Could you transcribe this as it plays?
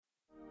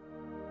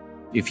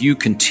If you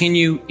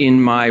continue in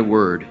my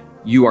word,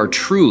 you are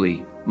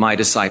truly my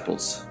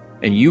disciples,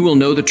 and you will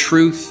know the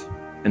truth,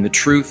 and the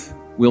truth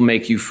will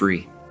make you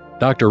free.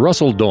 Dr.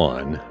 Russell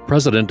Dawn,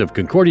 president of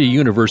Concordia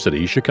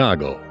University,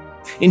 Chicago.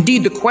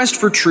 Indeed, the quest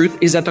for truth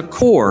is at the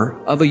core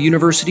of a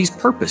university's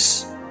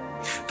purpose.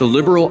 The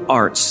liberal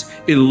arts,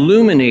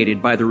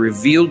 illuminated by the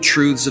revealed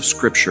truths of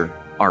Scripture,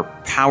 are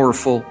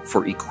powerful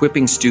for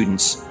equipping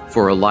students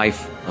for a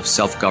life of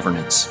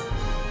self-governance.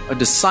 A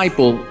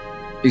disciple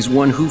is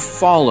one who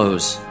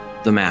follows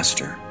the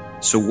Master.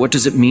 So what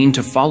does it mean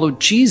to follow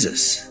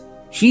Jesus?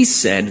 He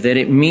said that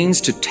it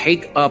means to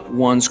take up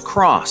one's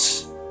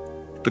cross.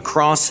 The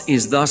cross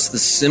is thus the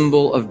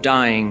symbol of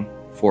dying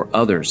for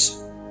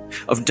others,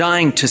 of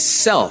dying to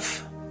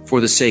self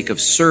for the sake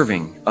of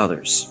serving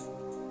others.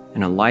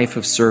 And a life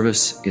of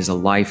service is a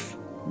life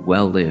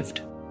well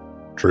lived.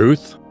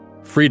 Truth,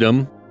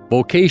 freedom,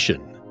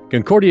 vocation.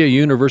 Concordia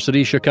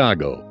University,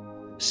 Chicago.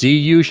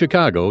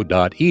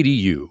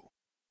 cuchicago.edu.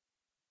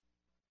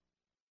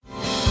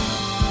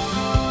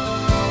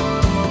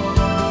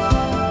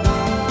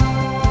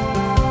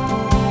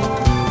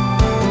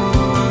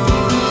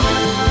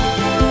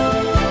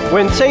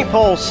 When St.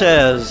 Paul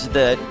says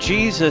that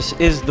Jesus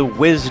is the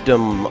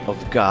wisdom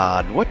of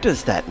God, what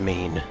does that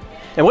mean?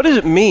 And what does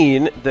it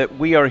mean that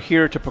we are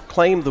here to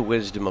proclaim the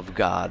wisdom of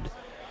God?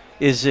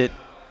 Is it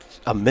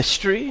a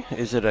mystery?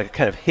 Is it a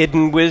kind of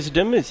hidden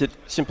wisdom? Is it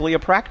simply a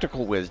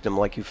practical wisdom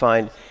like you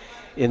find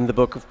in the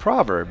book of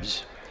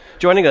Proverbs?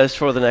 Joining us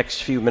for the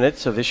next few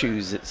minutes of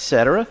Issues,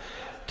 Etc.,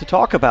 to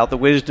talk about the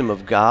wisdom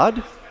of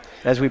God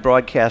as we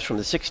broadcast from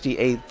the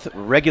 68th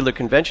Regular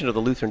Convention of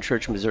the Lutheran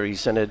Church Missouri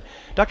Synod,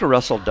 Dr.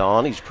 Russell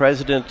Dawn. He's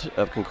president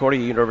of Concordia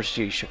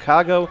University,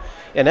 Chicago,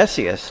 and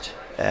essayist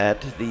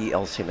at the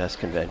LCMS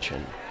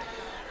convention.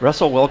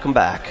 Russell, welcome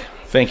back.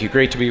 Thank you.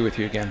 Great to be with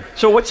you again.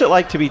 So what's it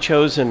like to be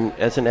chosen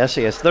as an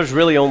essayist? There's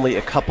really only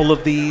a couple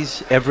of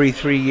these every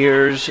 3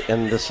 years,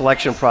 and the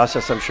selection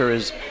process, I'm sure,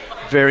 is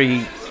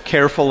very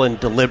careful and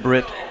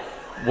deliberate.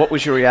 What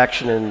was your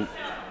reaction in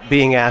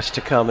being asked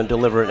to come and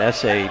deliver an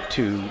essay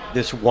to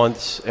this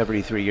once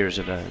every 3 years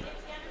event?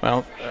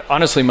 Well,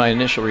 honestly, my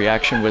initial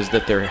reaction was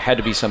that there had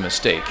to be some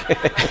mistake.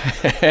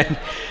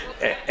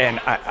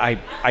 And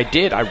I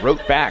did. I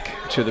wrote back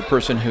to the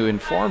person who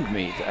informed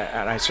me,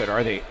 and I said,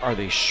 "Are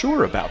they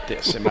sure about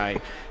this?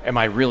 Am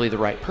I really the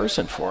right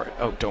person for it?"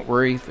 "Oh, don't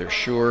worry, they're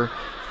sure.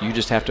 You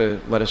just have to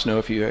let us know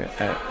if you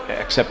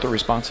accept the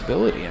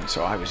responsibility." And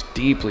so I was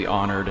deeply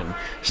honored and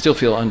still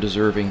feel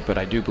undeserving, but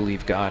I do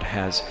believe God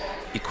has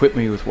equipped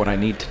me with what I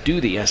need to do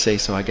the essay,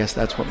 so I guess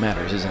that's what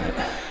matters, isn't it?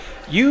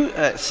 You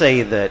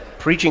say that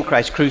preaching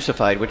Christ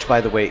crucified, which, by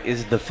the way,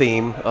 is the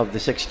theme of the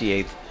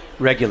 68th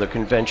Regular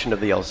Convention of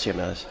the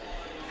LCMS,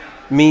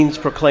 means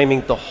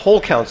proclaiming the whole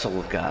counsel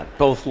of God,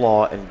 both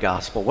law and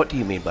gospel. What do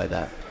you mean by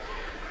that?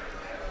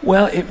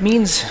 Well, it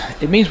means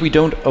we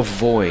don't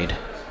avoid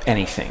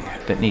anything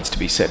that needs to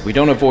be said. We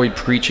don't avoid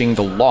preaching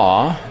the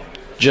law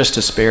just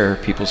to spare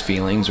people's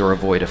feelings or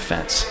avoid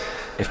offense.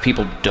 If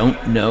people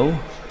don't know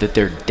that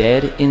they're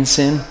dead in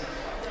sin,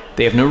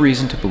 they have no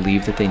reason to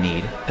believe that they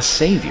need a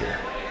Savior.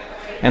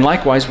 And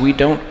likewise, we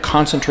don't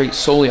concentrate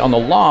solely on the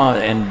law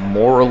and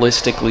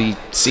moralistically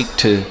seek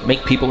to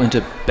make people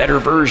into better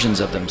versions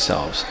of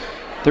themselves.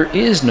 There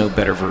is no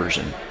better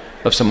version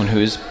of someone who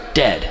is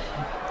dead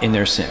in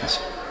their sins.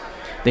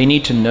 They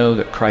need to know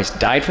that Christ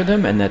died for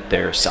them and that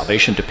their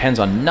salvation depends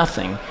on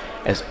nothing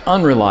as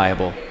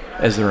unreliable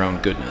as their own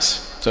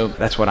goodness. So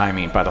that's what I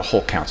mean by the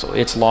whole counsel.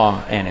 It's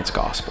law and it's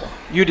gospel.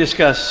 You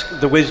discuss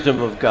the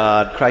wisdom of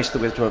God, Christ the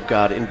wisdom of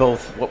God, in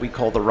both what we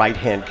call the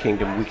right-hand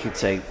kingdom, we could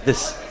say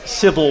this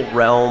civil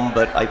realm,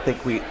 but I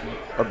think we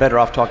are better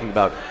off talking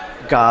about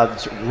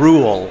God's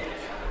rule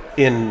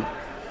in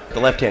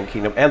the left-hand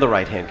kingdom and the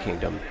right-hand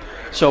kingdom.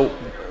 So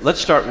let's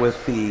start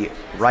with the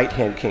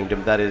right-hand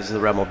kingdom, that is the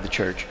realm of the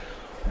church.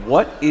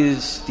 What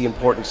is the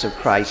importance of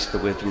Christ, the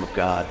wisdom of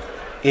God,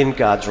 in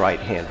God's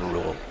right-hand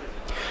rule?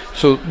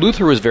 So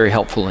Luther was very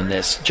helpful in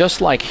this. Just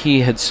like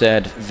he had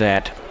said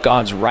that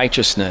God's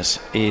righteousness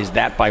is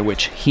that by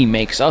which he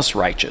makes us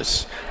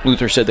righteous,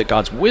 Luther said that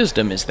God's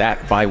wisdom is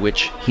that by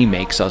which he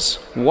makes us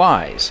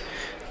wise.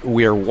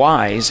 We are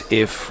wise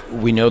if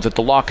we know that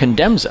the law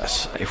condemns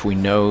us, if we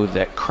know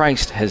that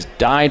Christ has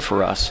died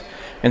for us,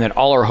 and that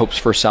all our hopes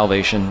for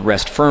salvation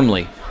rest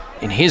firmly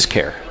in his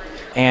care.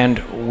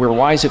 And we're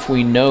wise if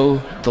we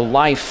know the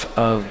life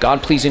of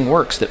God-pleasing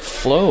works that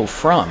flow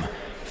from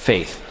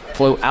faith,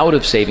 flow out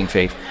of saving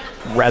faith,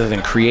 rather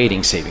than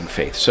creating saving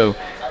faith. So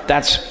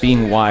that's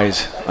being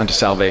wise unto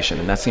salvation,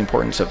 and that's the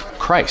importance of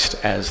Christ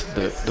as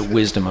the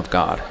wisdom of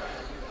God.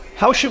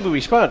 How should we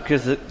respond?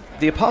 Because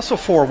the Apostle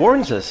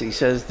forewarns us. He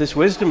says this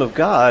wisdom of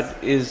God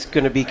is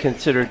going to be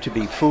considered to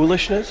be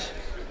foolishness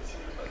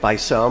by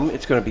some.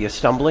 It's going to be a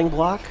stumbling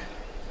block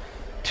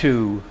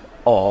to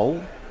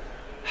all.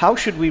 How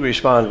should we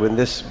respond when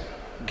this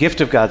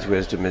gift of God's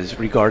wisdom is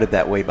regarded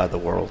that way by the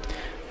world?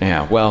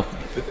 Yeah, well,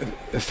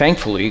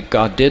 thankfully,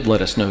 God did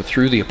let us know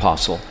through the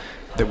apostle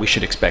that we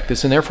should expect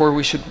this, and therefore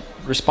we should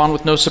respond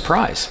with no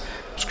surprise.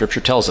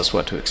 Scripture tells us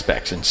what to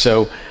expect. And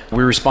so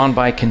we respond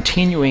by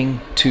continuing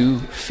to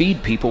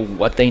feed people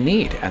what they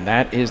need, and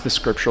that is the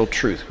scriptural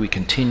truth. We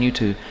continue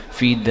to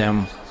feed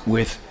them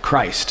with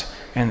Christ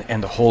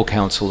and the whole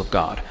counsel of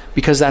God,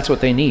 because that's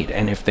what they need.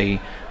 And if they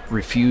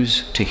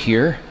refuse to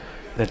hear,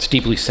 that's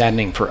deeply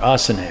saddening for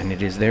us, and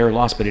it is their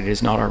loss, but it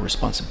is not our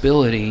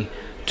responsibility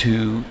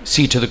to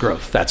see to the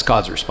growth. That's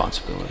God's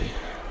responsibility.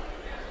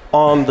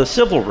 On the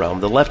civil realm,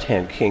 the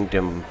left-hand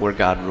kingdom where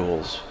God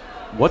rules,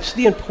 what's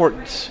the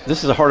importance,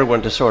 this is a harder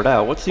one to sort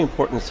out, what's the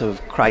importance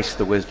of Christ,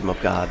 the wisdom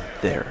of God,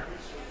 there?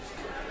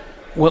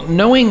 Well,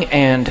 knowing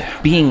and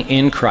being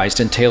in Christ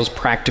entails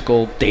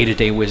practical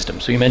day-to-day wisdom.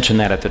 So you mentioned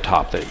that at the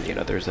top, that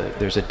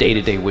there's a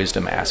day-to-day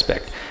wisdom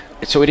aspect.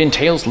 So it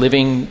entails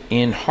living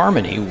in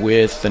harmony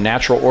with the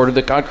natural order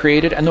that God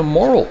created and the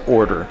moral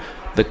order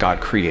that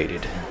God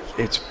created.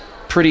 It's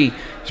pretty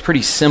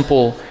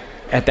simple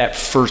at that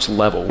first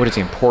level. What is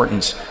the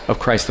importance of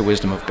Christ, the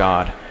wisdom of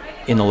God,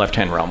 in the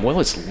left-hand realm? Well,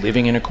 it's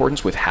living in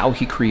accordance with how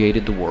he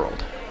created the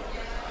world.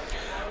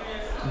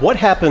 What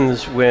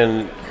happens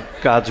when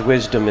God's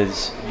wisdom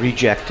is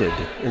rejected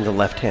in the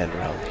left-hand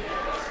realm?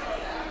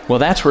 Well,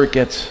 that's where it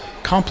gets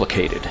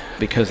complicated,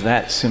 because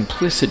that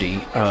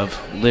simplicity of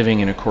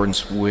living in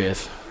accordance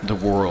with the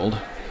world,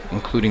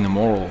 including the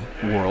moral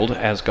world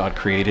as God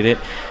created it,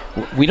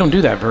 we don't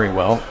do that very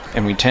well,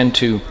 and we tend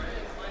to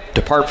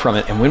depart from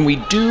it. And when we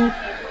do,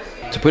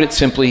 to put it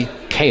simply,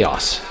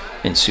 chaos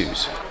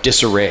ensues,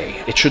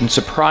 disarray. It shouldn't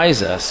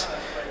surprise us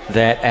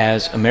that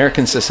as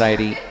American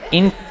society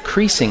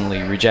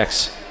increasingly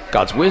rejects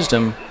God's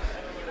wisdom,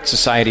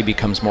 society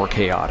becomes more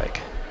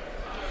chaotic.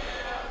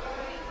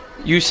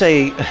 You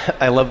say,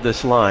 I love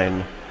this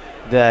line,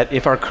 that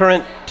if our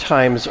current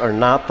times are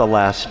not the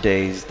last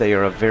days, they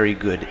are a very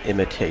good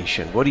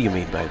imitation. What do you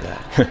mean by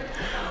that?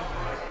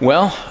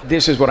 Well,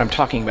 this is what I'm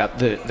talking about,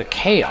 the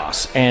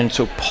chaos. And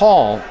so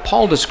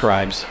Paul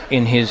describes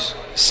in his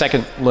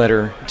second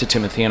letter to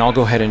Timothy, and I'll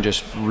go ahead and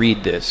just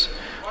read this.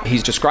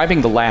 He's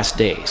describing the last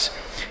days.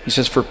 He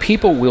says, "For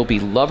people will be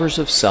lovers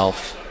of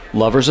self,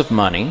 lovers of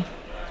money,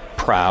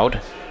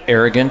 proud,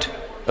 arrogant,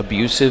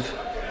 abusive,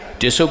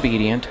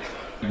 disobedient,"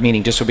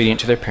 meaning disobedient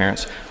to their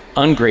parents,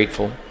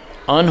 "ungrateful,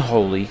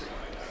 unholy,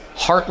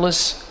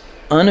 heartless,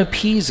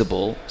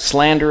 unappeasable,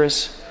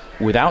 slanderous,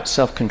 without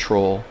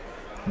self-control,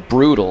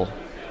 brutal,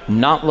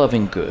 not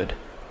loving good,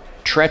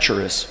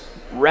 treacherous,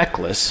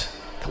 reckless,"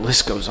 the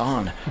list goes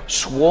on,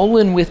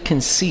 "swollen with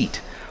conceit,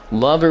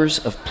 lovers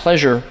of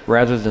pleasure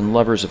rather than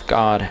lovers of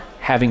God,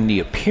 having the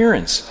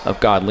appearance of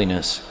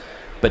godliness,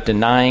 but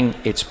denying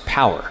its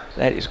power."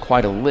 That is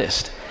quite a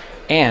list.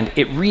 And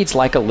it reads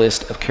like a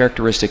list of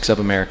characteristics of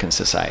American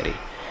society.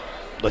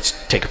 Let's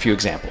take a few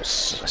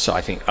examples. So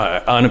I think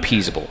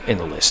unappeasable in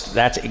the list.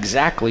 That's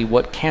exactly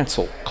what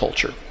cancel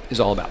culture is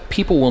all about.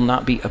 People will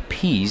not be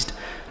appeased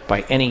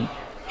by any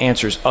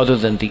answers other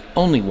than the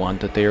only one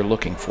that they are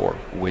looking for,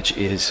 which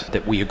is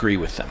that we agree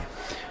with them.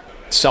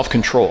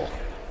 Self-control.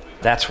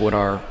 That's what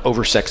our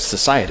oversexed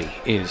society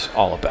is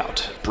all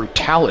about.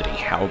 Brutality.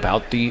 How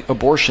about the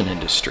abortion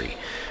industry?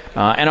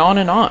 And on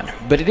and on.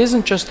 But it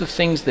isn't just the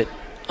things that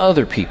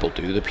other people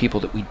do, the people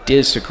that we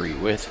disagree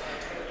with.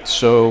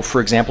 So, for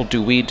example,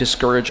 do we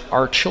discourage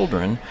our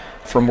children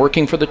from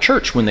working for the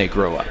church when they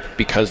grow up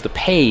because the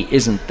pay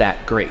isn't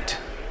that great?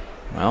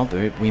 Well,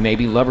 we may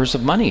be lovers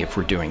of money if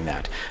we're doing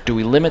that. Do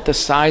we limit the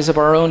size of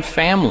our own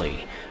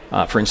family?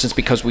 For instance,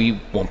 because we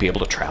won't be able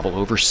to travel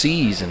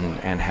overseas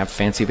and have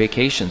fancy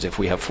vacations if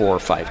we have 4 or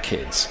 5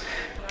 kids.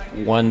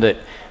 One that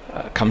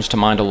comes to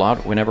mind a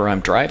lot whenever I'm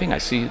driving, I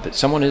see that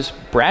someone is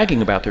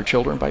bragging about their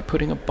children by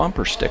putting a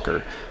bumper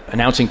sticker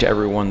announcing to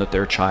everyone that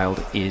their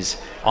child is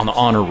on the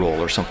honor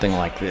roll or something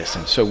like this.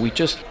 And so we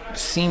just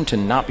seem to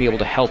not be able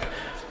to help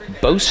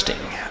boasting.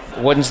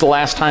 When's the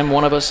last time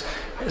one of us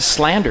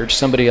slandered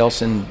somebody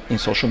else in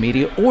social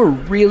media or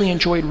really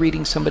enjoyed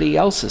reading somebody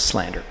else's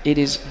slander? It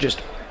is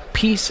just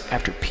piece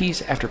after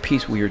piece after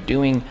piece. We are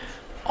doing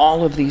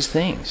all of these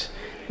things.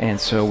 And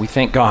so we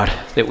thank God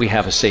that we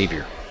have a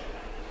Savior.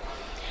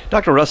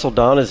 Dr. Russell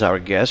Don is our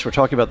guest. We're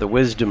talking about the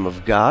wisdom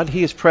of God.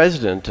 He is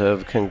president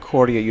of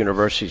Concordia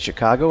University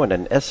Chicago and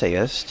an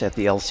essayist at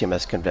the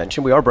LCMS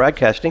convention. We are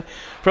broadcasting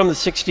from the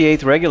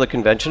 68th regular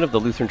convention of the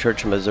Lutheran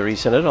Church of Missouri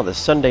Synod on the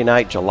Sunday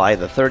night, July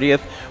the 30th.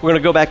 We're going to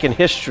go back in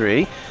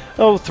history,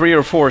 3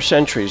 or 4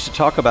 centuries, to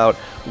talk about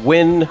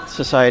when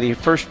society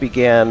first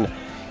began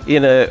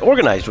in an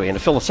organized way, in a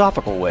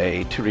philosophical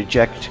way, to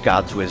reject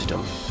God's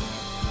wisdom.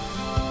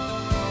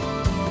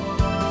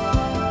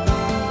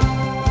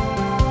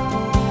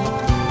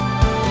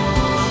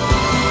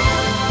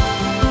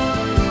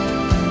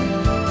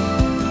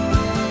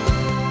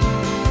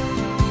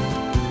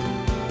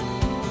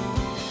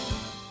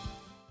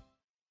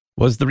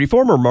 Was the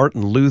reformer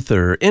Martin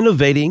Luther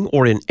innovating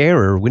or in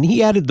error when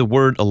he added the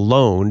word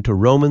alone to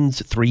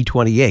Romans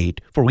 3:28,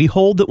 for we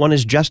hold that one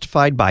is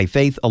justified by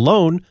faith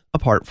alone,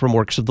 apart from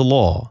works of the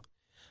law?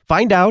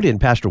 Find out in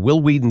Pastor Will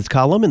Whedon's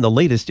column in the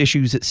latest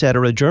Issues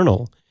Etc.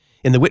 journal.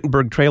 In the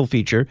Wittenberg Trail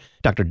feature,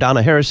 Dr.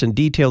 Donna Harrison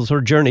details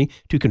her journey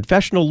to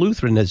confessional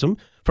Lutheranism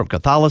from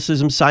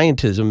Catholicism,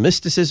 Scientism,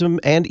 mysticism,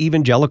 and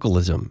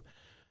evangelicalism.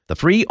 The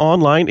free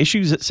online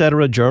Issues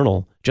Etc.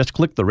 journal. Just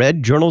click the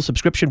red journal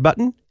subscription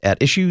button at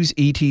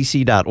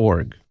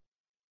issuesetc.org.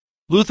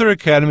 Luther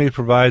Academy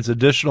provides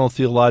additional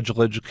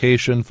theological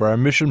education for our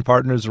mission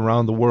partners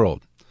around the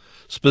world,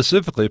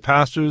 specifically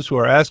pastors who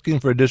are asking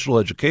for additional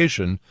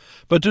education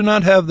but do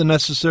not have the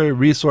necessary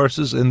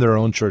resources in their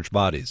own church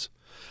bodies.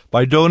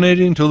 By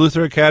donating to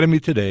Luther Academy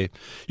today,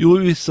 you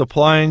will be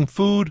supplying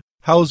food,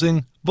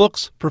 housing,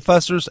 books,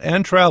 professors,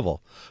 and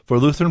travel for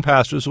Lutheran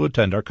pastors who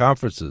attend our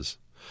conferences.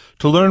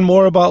 To learn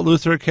more about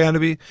Luther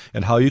Academy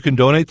and how you can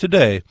donate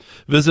today,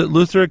 visit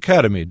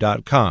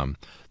lutheracademy.com.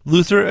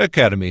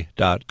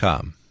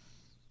 lutheracademy.com.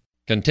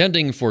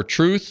 Contending for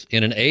truth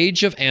in an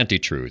age of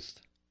anti-truth.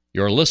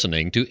 You're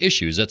listening to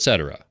Issues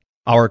Etc.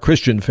 Our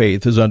Christian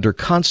faith is under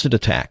constant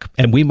attack,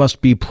 and we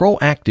must be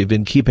proactive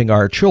in keeping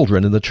our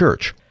children in the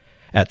church.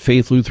 At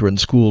Faith Lutheran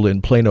School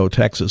in Plano,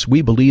 Texas,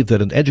 we believe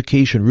that an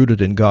education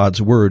rooted in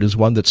God's Word is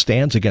one that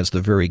stands against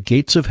the very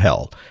gates of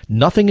hell.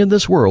 Nothing in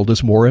this world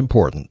is more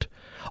important.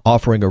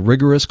 Offering a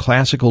rigorous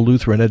classical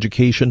Lutheran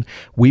education,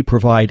 we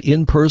provide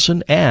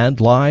in-person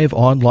and live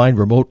online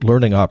remote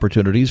learning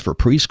opportunities for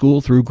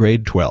preschool through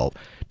grade 12.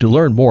 To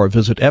learn more,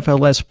 visit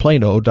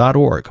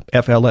flsplano.org,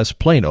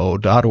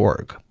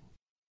 flsplano.org.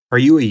 Are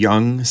you a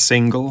young,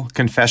 single,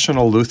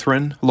 confessional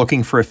Lutheran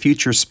looking for a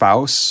future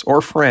spouse or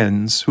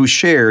friends who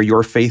share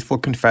your faithful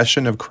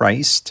confession of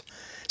Christ?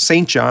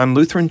 St. John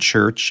Lutheran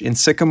Church in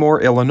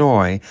Sycamore,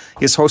 Illinois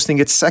is hosting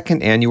its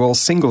second annual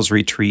Singles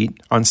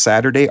Retreat on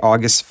Saturday,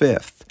 August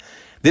 5th.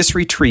 This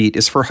retreat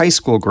is for high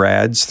school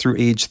grads through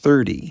age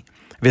 30.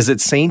 Visit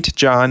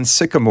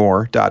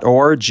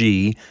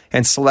stjohnsycamore.org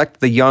and select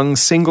the Young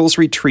Singles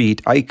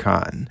Retreat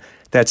icon.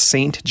 That's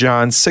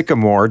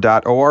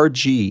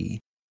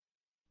stjohnsycamore.org.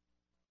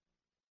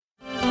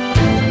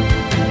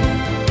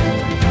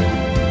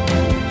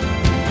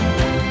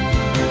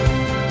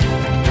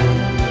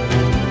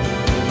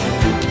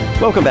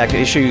 Welcome back to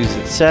Issues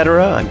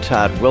Etc. I'm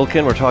Todd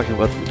Wilkin. We're talking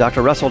with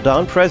Dr. Russell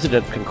Don,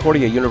 President of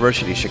Concordia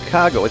University,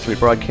 Chicago, as we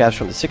broadcast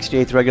from the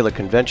 68th Regular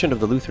Convention of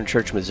the Lutheran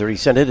Church Missouri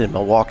Synod in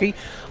Milwaukee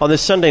on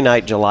this Sunday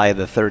night, July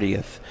the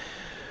 30th.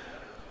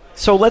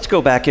 So let's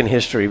go back in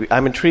history.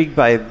 I'm intrigued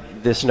by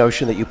this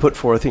notion that you put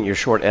forth in your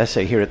short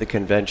essay here at the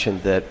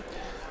convention that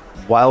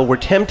while we're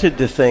tempted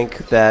to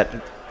think that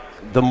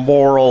the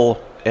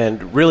moral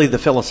and really the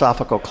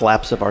philosophical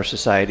collapse of our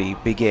society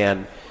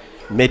began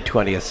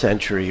mid-20th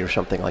century or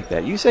something like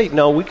that. You say,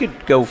 no, we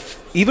could go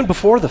even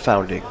before the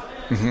founding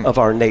of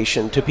our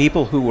nation to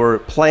people who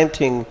were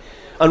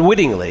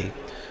unwittingly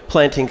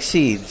planting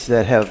seeds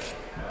that have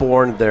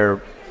borne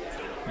their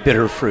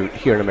bitter fruit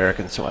here in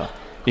American soil.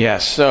 Yeah,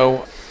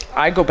 so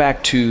I go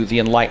back to the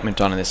Enlightenment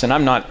on this, and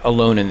I'm not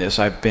alone in this.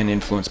 I've been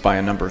influenced by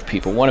a number of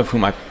people, one of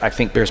whom I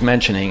think bears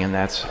mentioning, and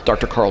that's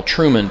Dr. Carl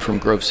Trueman from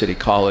Grove City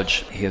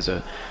College. He has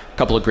a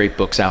couple of great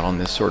books out on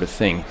this sort of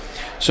thing.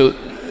 So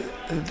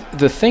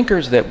the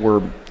thinkers that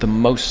were the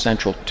most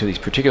central to these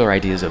particular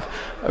ideas of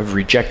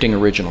rejecting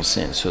original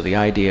sin. So the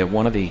idea,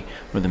 one of the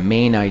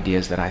main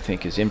ideas that I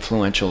think is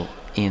influential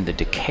in the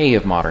decay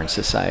of modern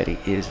society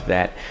is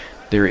that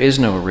there is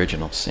no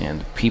original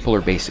sin. People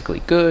are basically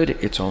good.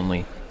 It's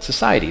only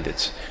society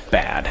that's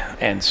bad.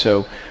 And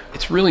so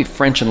it's really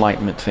French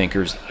Enlightenment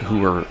thinkers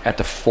who are at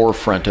the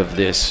forefront of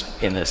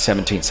this in the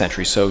 17th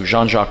century. So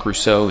Jean-Jacques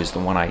Rousseau is the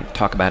one I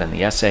talk about in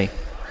the essay.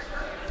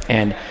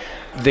 And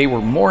they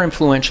were more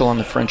influential on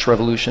the French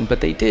Revolution,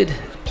 but they did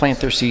plant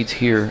their seeds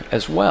here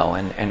as well.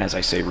 And as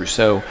I say,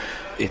 Rousseau,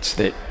 it's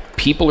that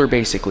people are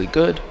basically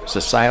good,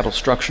 societal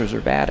structures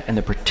are bad, and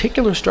the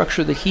particular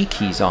structure that he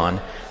keys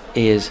on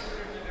is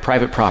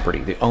private property.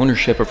 The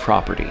ownership of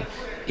property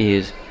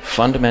is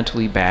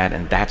fundamentally bad,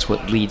 and that's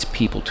what leads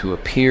people to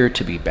appear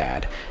to be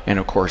bad. And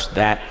of course,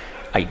 that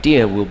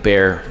idea will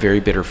bear very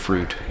bitter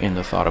fruit in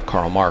the thought of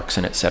Karl Marx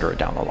and et cetera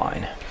down the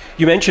line.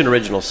 You mentioned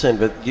original sin,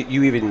 but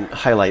you even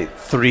highlight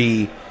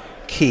three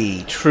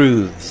key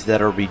truths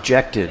that are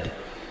rejected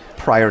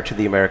prior to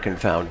the American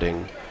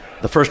founding.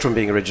 The first one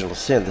being original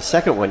sin. The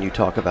second one you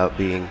talk about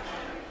being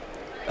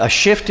a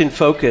shift in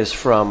focus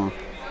from,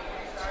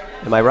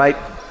 am I right,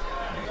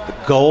 the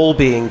goal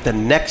being the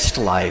next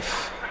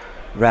life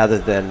rather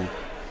than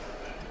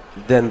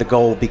the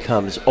goal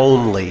becomes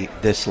only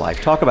this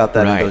life. Talk about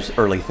that in those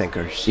early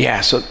thinkers.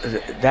 Yeah, so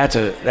that's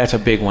a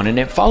big one, and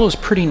it follows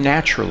pretty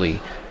naturally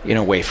in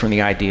a way from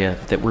the idea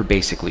that we're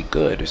basically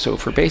good. So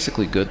if we're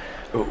basically good,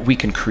 we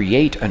can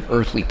create an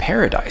earthly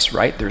paradise,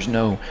 right? There's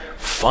no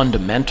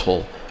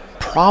fundamental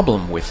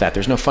problem with that.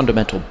 There's no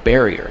fundamental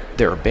barrier.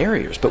 There are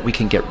barriers, but we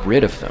can get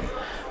rid of them.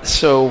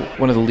 So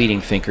one of the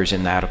leading thinkers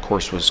in that, of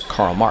course, was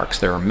Karl Marx.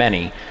 There are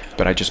many,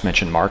 but I just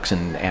mentioned Marx,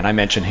 and I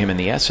mentioned him in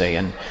the essay.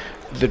 And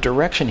the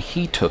direction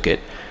he took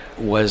it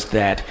was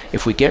that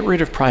if we get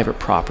rid of private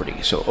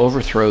property, so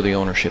overthrow the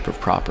ownership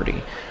of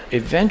property,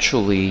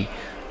 eventually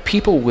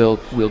people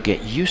will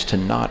get used to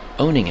not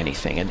owning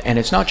anything. And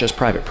it's not just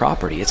private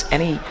property. It's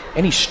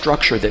any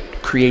structure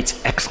that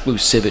creates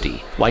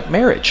exclusivity, like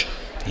marriage.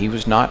 He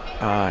was not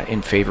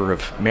in favor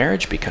of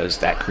marriage because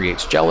that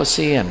creates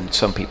jealousy, and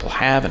some people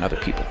have and other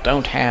people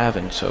don't have,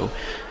 and so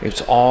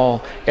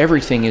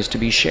everything is to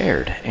be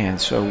shared. And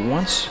so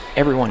once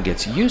everyone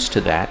gets used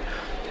to that,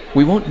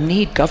 we won't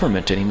need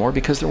government anymore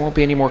because there won't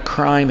be any more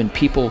crime and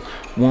people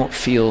won't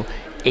feel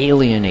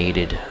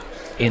alienated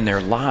in their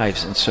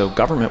lives. And so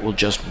government will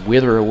just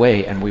wither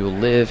away, and we will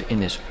live in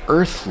this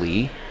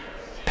earthly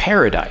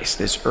paradise,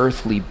 this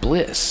earthly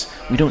bliss.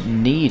 We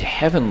don't need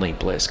heavenly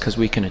bliss because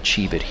we can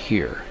achieve it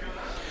here.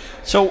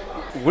 So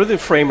we're the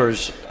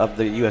framers of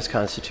the U.S.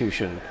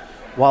 Constitution.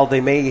 While they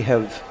may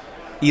have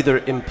either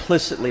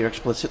implicitly or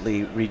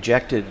explicitly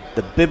rejected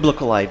the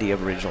biblical idea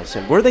of original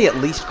sin, were they at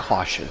least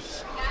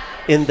cautious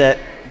in that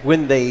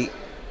when they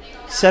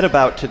set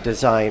about to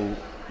design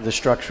the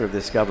structure of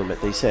this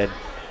government, they said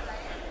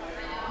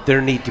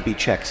there need to be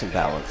checks and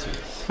balances?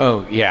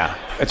 Oh, yeah.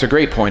 That's a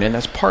great point, and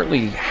that's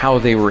partly how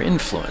they were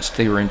influenced.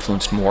 They were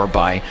influenced more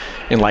by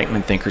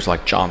Enlightenment thinkers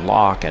like John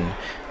Locke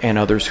and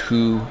others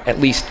who at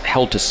least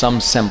held to some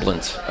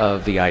semblance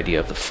of the idea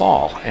of the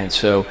fall. And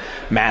so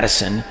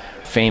Madison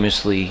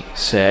famously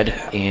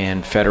said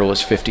in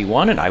Federalist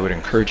 51, and I would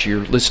encourage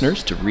your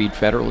listeners to read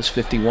Federalist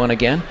 51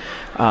 again,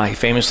 he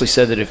famously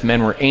said that if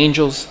men were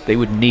angels, they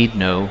would need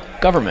no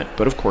government.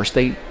 But of course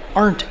they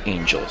aren't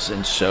angels.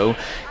 And so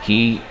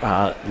he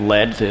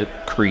led the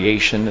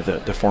creation,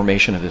 the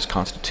formation of this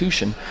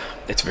Constitution.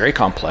 It's very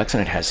complex,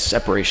 and it has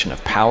separation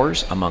of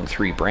powers among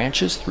three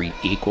branches, three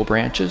equal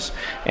branches,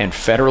 and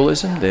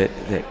federalism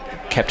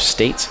that kept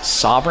states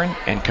sovereign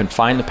and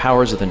confined the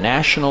powers of the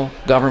national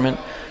government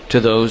to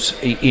those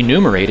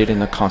enumerated in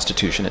the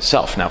Constitution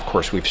itself. Now, of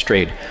course, we've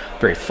strayed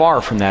very far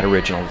from that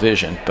original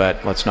vision,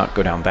 but let's not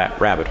go down that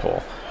rabbit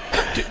hole.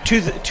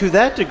 To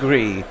that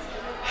degree,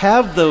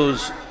 have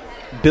those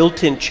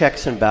built-in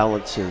checks and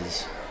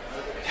balances,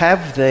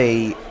 have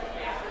they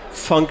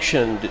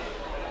functioned?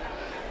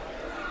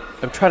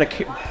 I'm trying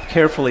to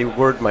carefully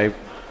word my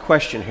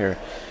question here.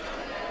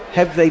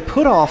 Have they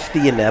put off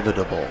the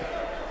inevitable?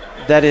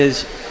 That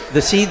is,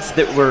 the seeds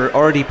that were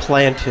already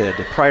planted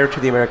prior to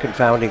the American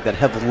founding that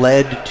have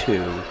led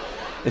to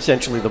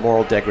essentially the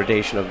moral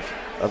degradation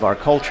of our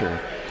culture.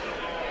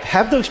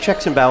 Have those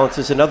checks and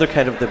balances, another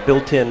kind of the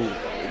built-in,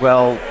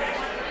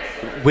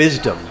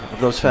 wisdom of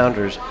those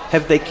founders,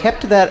 have they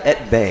kept that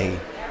at bay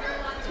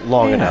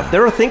long enough?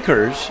 There are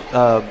thinkers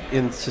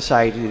in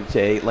society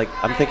today, like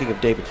I'm thinking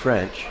of David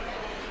French,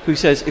 who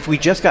says if we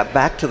just got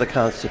back to the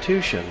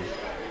Constitution,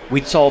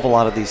 we'd solve a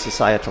lot of these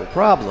societal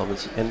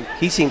problems. And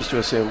he seems to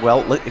assume,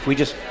 if we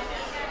just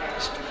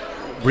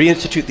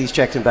reinstitute these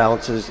checks and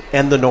balances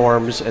and the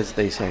norms, as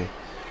they say,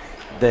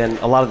 then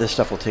a lot of this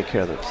stuff will take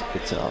care of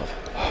itself.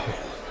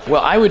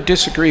 Well, I would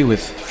disagree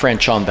with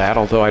French on that,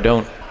 although I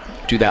don't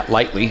do that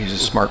lightly. He's a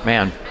smart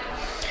man.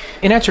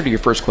 In answer to your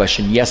first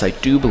question, yes, I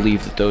do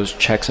believe that those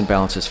checks and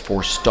balances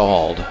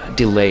forestalled,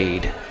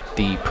 delayed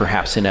the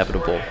perhaps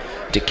inevitable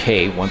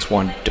decay once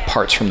one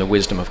departs from the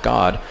wisdom of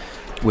God,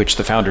 which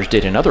the founders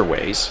did in other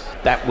ways.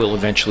 That will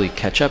eventually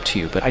catch up to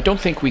you. But I don't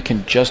think we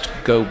can just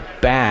go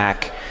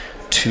back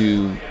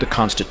to the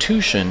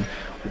Constitution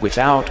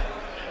without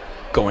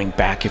going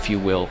back, if you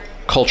will,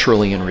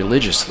 culturally and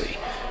religiously.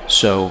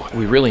 So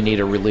we really need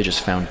a religious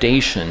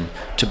foundation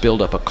to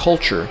build up a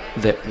culture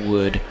that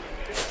would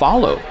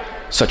follow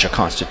such a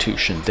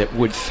constitution, that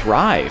would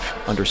thrive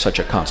under such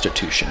a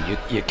constitution.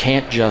 You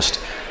can't just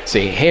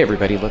say, hey,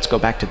 everybody, let's go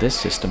back to this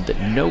system that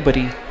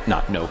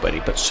not nobody,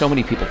 but so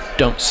many people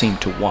don't seem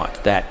to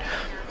want. That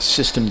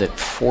system that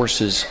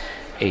forces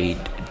a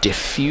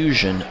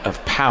diffusion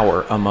of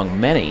power among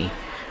many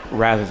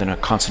rather than a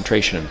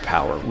concentration of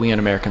power. We in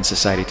American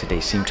society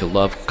today seem to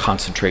love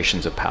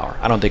concentrations of power.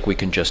 I don't think we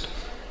can just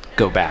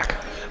go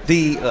back.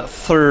 The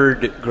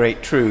third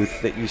great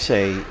truth that you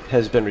say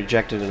has been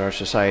rejected in our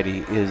society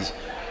is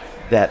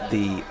that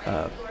the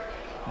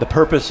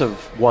purpose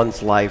of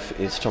one's life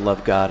is to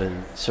love God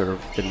and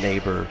serve the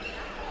neighbor.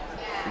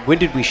 When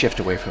did we shift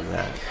away from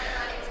that?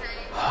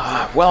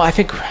 Well, I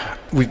think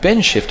we've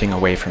been shifting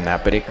away from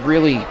that, but it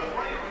really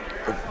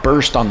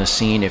burst on the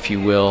scene, if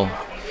you will,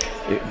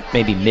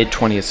 maybe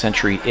mid-20th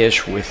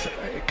century-ish, with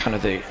kind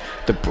of the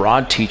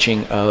broad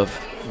teaching of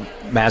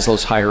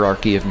Maslow's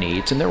hierarchy of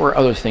needs, and there were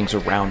other things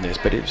around this,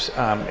 but it was,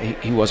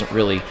 he wasn't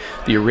really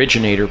the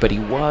originator, but he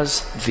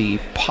was the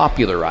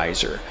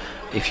popularizer,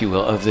 if you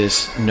will, of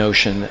this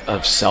notion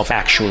of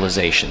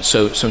self-actualization.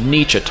 So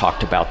Nietzsche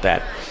talked about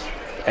that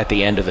at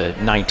the end of the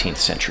 19th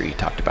century. He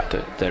talked about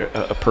that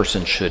a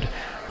person should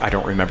I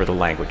don't remember the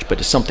language, but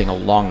it's something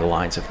along the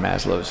lines of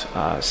Maslow's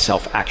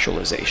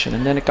self-actualization.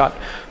 And then it got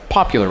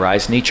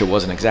popularized. Nietzsche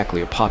wasn't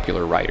exactly a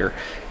popular writer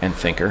and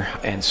thinker.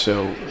 And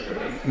so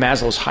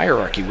Maslow's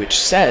hierarchy, which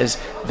says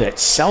that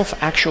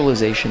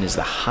self-actualization is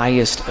the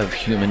highest of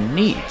human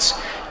needs.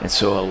 And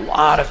so a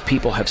lot of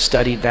people have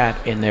studied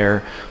that in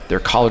their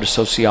college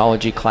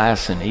sociology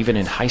class and even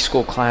in high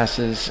school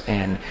classes,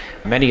 and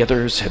many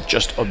others have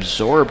just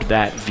absorbed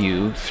that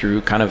view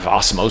through kind of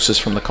osmosis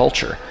from the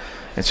culture.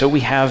 And so we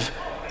have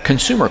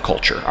consumer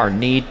culture, our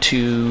need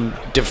to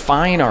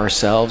define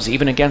ourselves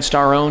even against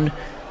our own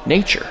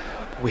nature.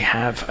 We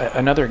have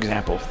another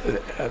example.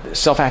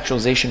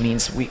 Self-actualization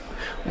means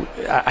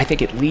I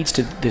think it leads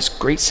to this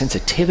great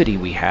sensitivity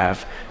we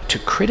have to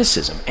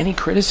criticism. Any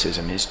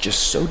criticism is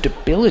just so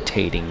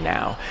debilitating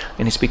now,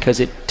 and it's because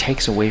it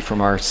takes away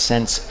from our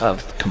sense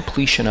of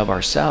completion of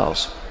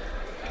ourselves.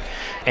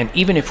 And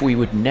even if we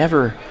would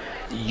never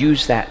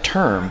use that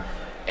term,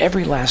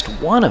 every last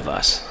one of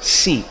us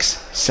seeks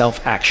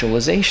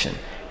self-actualization.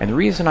 And the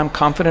reason I'm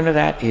confident of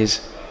that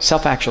is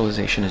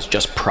self-actualization is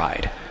just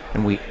pride.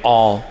 And we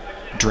all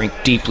drink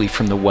deeply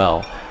from the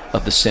well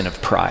of the sin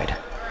of pride.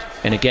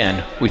 And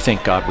again, we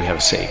thank God we have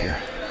a Savior.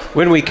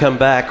 When we come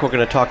back, we're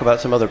going to talk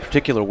about some other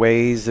particular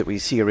ways that we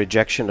see a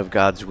rejection of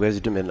God's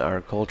wisdom in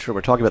our culture.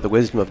 We're talking about the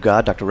wisdom of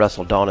God. Dr.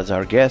 Russell Dawn is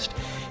our guest.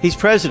 He's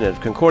president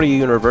of Concordia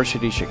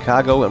University,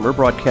 Chicago, and we're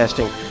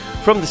broadcasting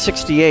from the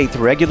 68th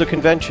Regular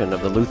Convention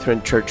of the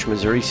Lutheran Church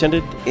Missouri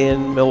Synod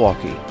in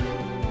Milwaukee.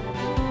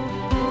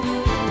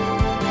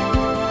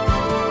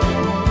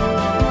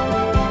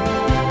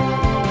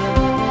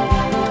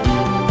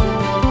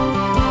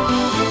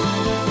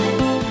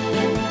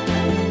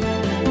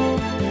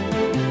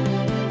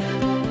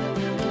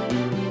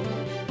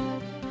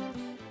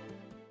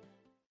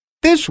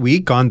 This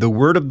week on The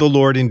Word of the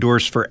Lord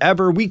Endures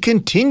Forever, we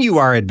continue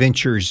our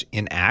adventures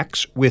in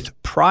Acts with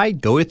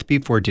Pride Goeth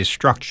Before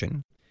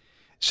Destruction.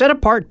 Set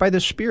apart by the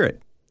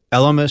Spirit,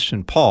 Elymas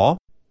and Paul,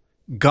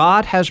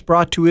 God has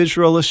brought to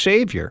Israel a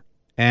Savior,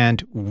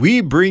 and we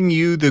bring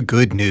you the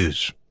good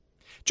news.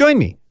 Join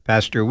me,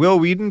 Pastor Will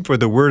Whedon, for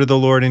The Word of the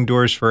Lord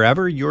Endures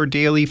Forever, your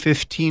daily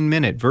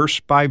 15-minute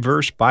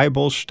verse-by-verse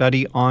Bible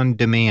study on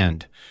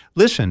demand.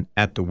 Listen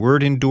at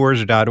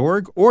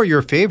thewordendures.org or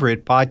your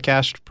favorite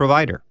podcast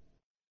provider.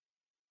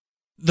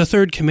 The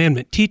third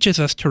commandment teaches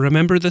us to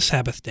remember the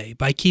Sabbath day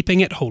by keeping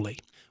it holy.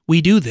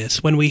 We do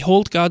this when we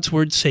hold God's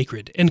word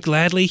sacred and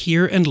gladly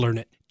hear and learn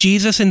it.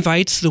 Jesus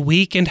invites the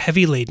weak and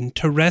heavy laden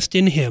to rest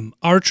in Him,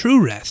 our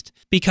true rest,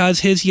 because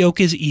His yoke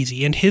is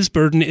easy and His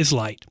burden is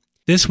light.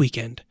 This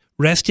weekend,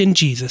 rest in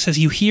Jesus as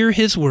you hear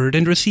His word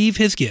and receive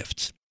His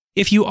gifts.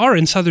 If you are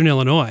in Southern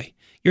Illinois,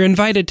 you're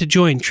invited to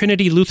join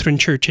Trinity Lutheran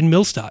Church in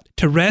Millstadt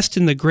to rest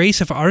in the grace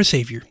of our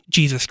Savior,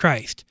 Jesus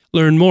Christ.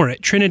 Learn more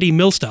at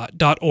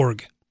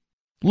trinitymillstadt.org.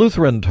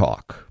 Lutheran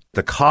Talk.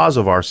 The cause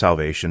of our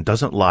salvation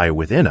doesn't lie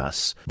within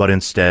us, but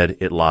instead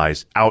it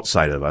lies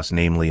outside of us,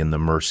 namely in the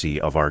mercy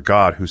of our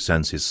God who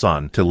sends His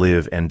Son to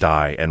live and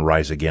die and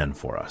rise again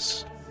for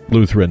us.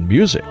 Lutheran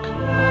Music.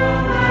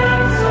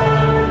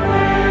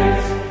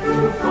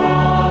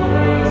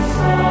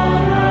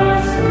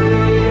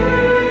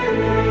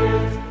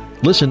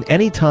 Listen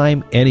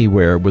anytime,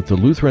 anywhere with the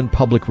Lutheran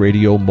Public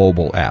Radio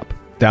mobile app.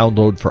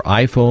 Download for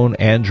iPhone,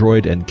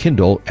 Android, and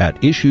Kindle at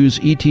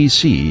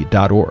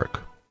issuesetc.org.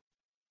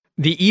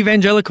 The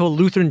Evangelical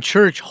Lutheran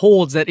Church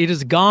holds that it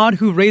is God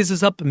who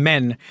raises up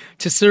men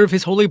to serve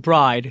His holy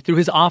bride through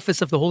His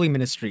office of the Holy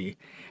Ministry.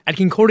 At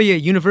Concordia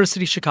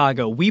University,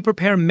 Chicago, we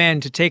prepare men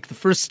to take the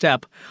first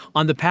step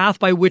on the path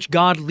by which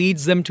God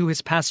leads them to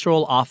His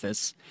pastoral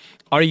office.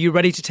 Are you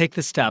ready to take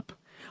the step?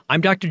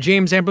 I'm Dr.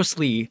 James Ambrose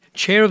Lee,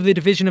 Chair of the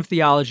Division of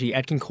Theology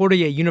at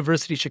Concordia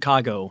University,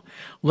 Chicago.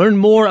 Learn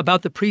more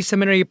about the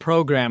pre-seminary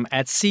program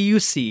at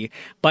CUC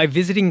by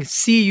visiting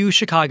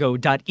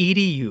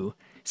cuchicago.edu.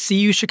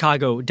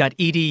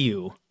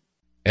 cuchicago.edu.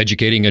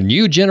 Educating a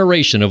new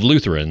generation of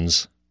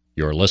Lutherans.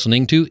 You're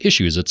listening to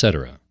Issues,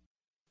 Etc.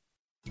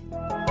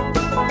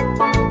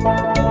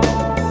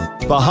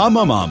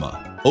 Bahama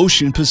Mama,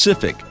 Ocean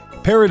Pacific,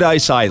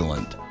 Paradise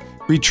Island.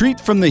 Retreat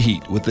from the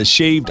heat with a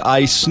shaved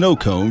ice snow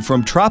cone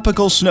from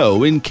Tropical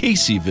Snow in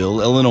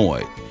Caseyville,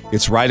 Illinois.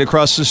 It's right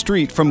across the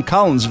street from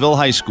Collinsville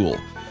High School.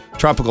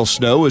 Tropical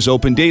Snow is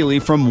open daily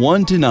from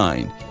 1 to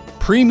 9.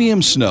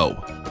 Premium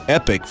snow,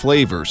 epic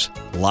flavors,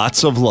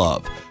 lots of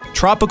love.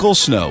 Tropical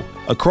Snow,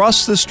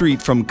 across the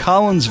street from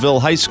Collinsville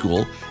High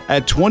School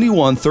at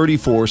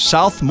 2134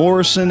 South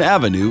Morrison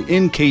Avenue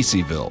in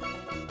Caseyville.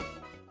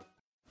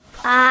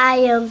 I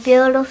am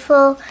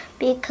beautiful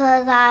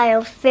because I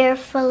am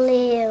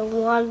fearfully and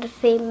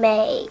wonderfully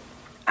made.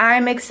 I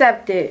am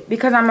accepted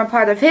because I'm a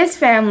part of His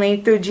family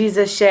through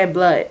Jesus' shed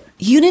blood.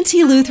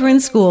 Unity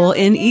Lutheran School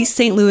in East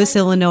St. Louis,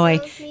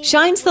 Illinois,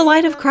 shines the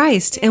light of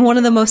Christ in one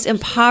of the most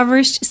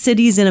impoverished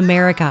cities in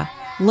America.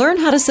 Learn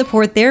how to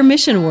support their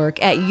mission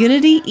work at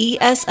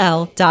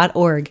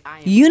unityesl.org.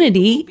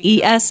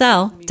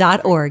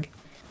 unityesl.org.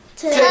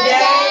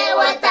 Today,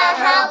 with the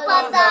help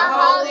of the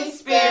Holy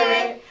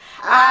Spirit,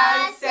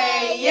 I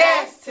say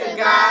yes to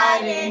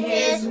God and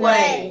His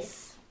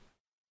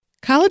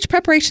College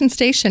Preparation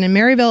Station in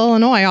Maryville,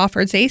 Illinois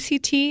offers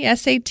ACT,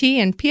 SAT,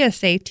 and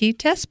PSAT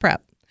test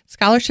prep,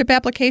 scholarship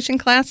application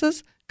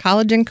classes,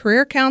 college and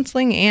career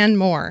counseling, and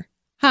more.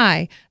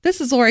 Hi, this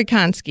is Lori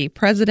Konski,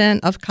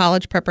 president of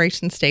College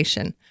Preparation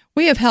Station.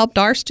 We have helped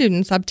our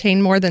students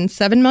obtain more than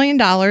 $7 million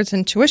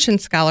in tuition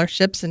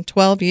scholarships in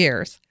 12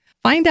 years.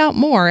 Find out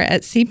more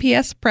at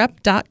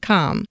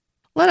cpsprep.com.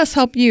 Let us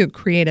help you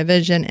create a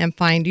vision and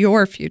find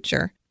your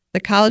future. The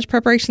College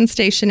Preparation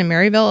Station in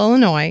Maryville,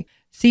 Illinois,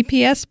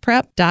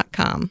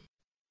 cpsprep.com.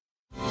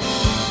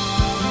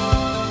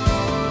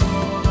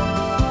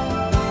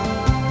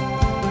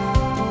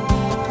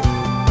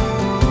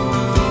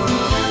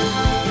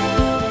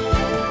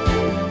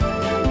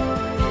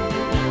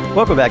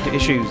 Welcome back to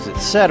Issues,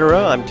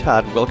 Etc. I'm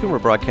Todd Wilken. We're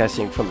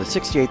broadcasting from the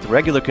 68th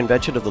Regular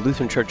Convention of the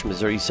Lutheran Church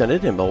Missouri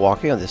Synod in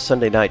Milwaukee on this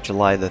Sunday night,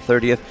 July the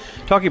 30th,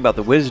 talking about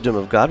the wisdom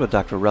of God with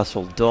Dr.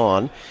 Russell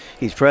Dawn.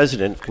 He's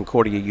president of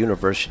Concordia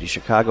University,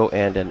 Chicago,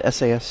 and an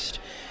essayist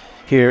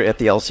here at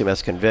the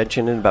LCMS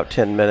convention. In about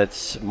 10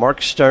 minutes,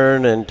 Mark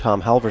Stern and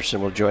Tom Halverson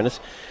will join us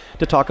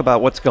to talk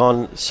about what's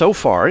gone so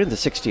far in the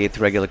 68th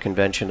Regular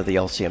Convention of the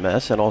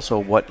LCMS and also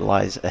what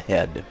lies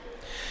ahead.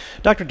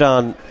 Dr.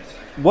 Dawn,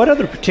 what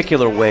other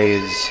particular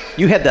ways,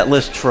 you had that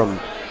list from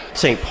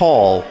St.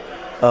 Paul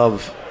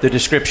of the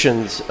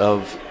descriptions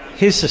of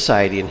his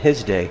society in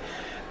his day,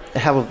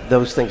 how have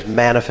those things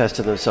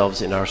manifested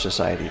themselves in our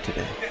society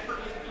today?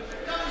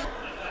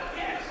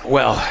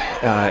 Well,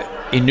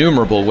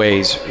 innumerable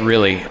ways,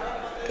 really.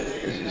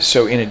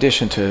 So in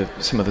addition to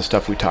some of the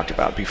stuff we talked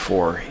about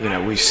before,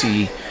 we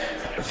see,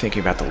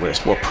 thinking about the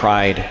list,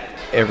 pride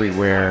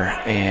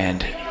everywhere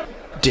and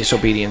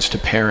disobedience to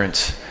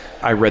parents.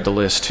 I read the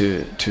list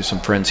to some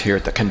friends here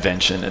at the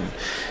convention, and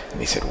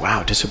they said,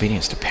 wow,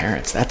 disobedience to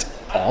parents, that's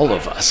all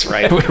of us,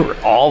 right? We were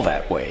all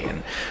that way.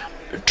 And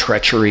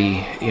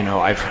treachery,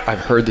 I've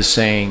heard the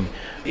saying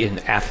in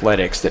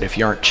athletics that if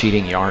you aren't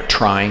cheating, you aren't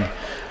trying.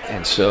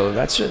 And so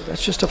that's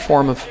just a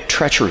form of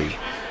treachery.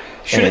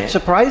 Should it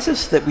surprise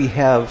us that we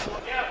have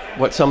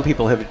what some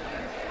people have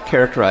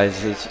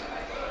characterized as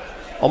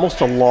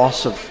almost a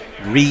loss of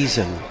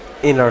reason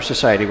in our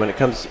society when it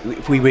comes,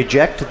 if we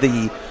reject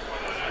the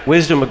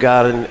wisdom of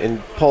God in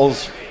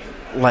Paul's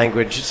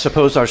language,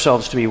 suppose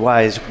ourselves to be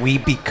wise, we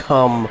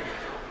become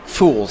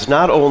fools,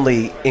 not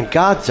only in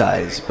God's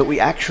eyes, but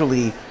we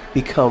actually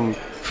become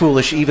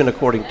foolish even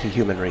according to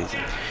human reason.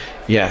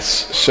 Yes,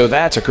 so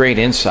that's a great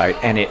insight,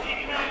 and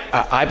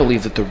I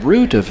believe that the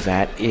root of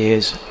that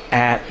is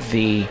at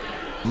the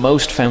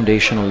most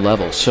foundational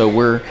level.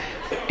 So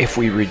if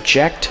we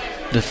reject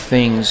the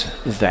things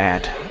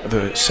that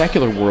the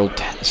secular world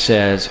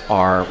says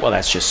are,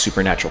 that's just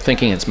supernatural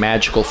thinking, it's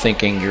magical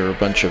thinking, you're a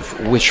bunch of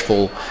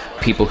wishful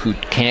people who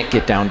can't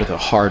get down to the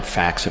hard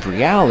facts of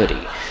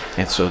reality.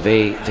 And so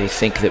they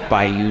think that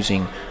by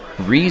using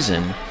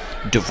reason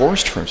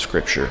divorced from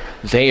Scripture,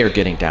 they are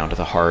getting down to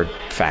the hard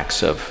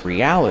facts of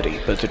reality.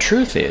 But the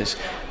truth is,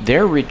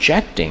 they're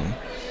rejecting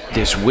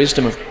this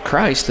wisdom of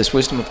Christ, this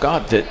wisdom of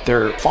God, that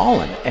they're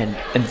fallen. And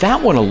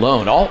that one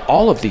alone,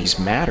 all of these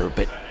matter,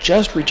 but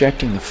just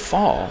rejecting the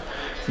fall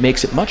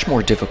makes it much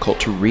more difficult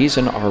to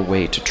reason our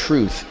way to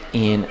truth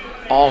in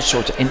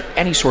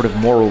any sort of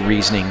moral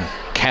reasoning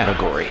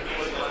category.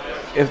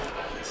 It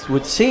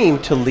would seem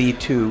to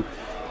lead to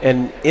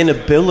an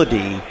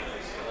inability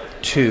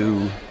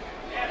to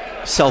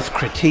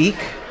self-critique,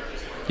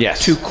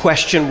 yes, to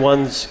question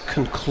one's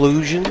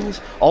conclusions,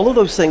 all of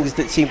those things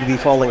that seem to be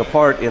falling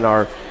apart in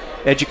our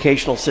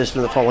educational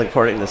system, that falling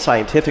apart in the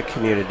scientific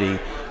community.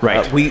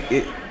 Right.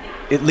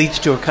 It leads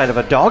to a kind of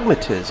a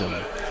dogmatism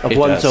of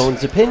one's own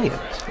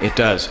opinions. It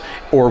does.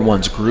 Or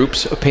one's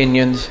group's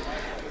opinions.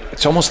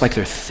 It's almost like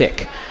they're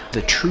thick.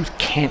 The truth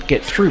can't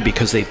get through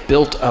because they've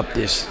built up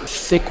this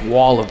thick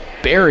wall of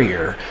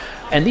barrier.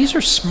 And these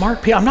are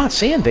smart people. I'm not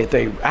saying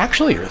they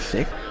actually are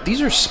thick.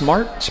 These are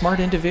smart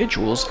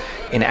individuals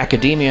in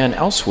academia and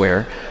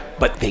elsewhere,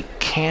 but they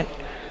can't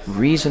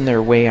reason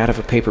their way out of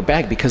a paper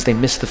bag because they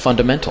miss the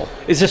fundamental.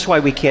 Is this why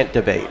we can't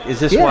debate? Is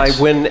this why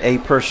when a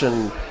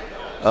person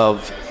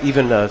of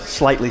even a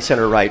slightly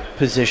center-right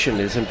position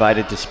is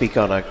invited to speak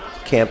on a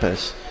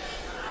campus,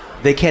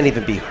 they can't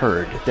even be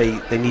heard?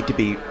 They need to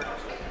be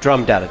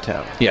drummed out of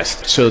town.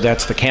 Yes, so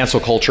that's the cancel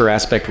culture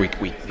aspect. We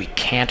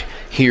can't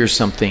hear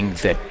something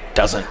that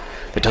doesn't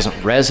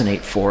resonate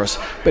for us,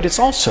 but it's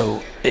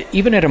also,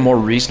 even at a more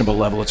reasonable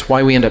level, it's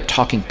why we end up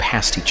talking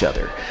past each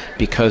other,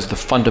 because the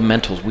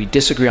fundamentals, we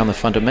disagree on the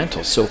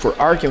fundamentals. So if we're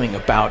arguing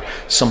about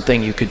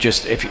something, you could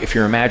just, if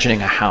you're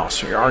imagining a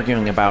house, or you're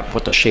arguing about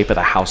what the shape of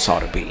the house ought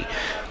to be,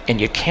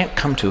 and you can't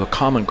come to a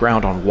common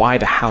ground on why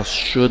the house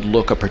should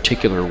look a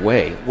particular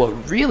way, well,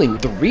 really,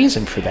 the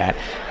reason for that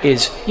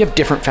is you have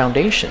different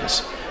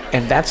foundations.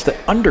 And that's the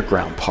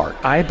underground part.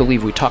 I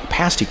believe we talk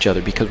past each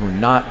other because we're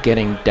not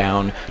getting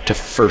down to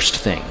first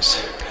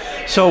things.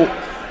 So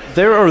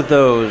there are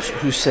those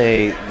who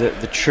say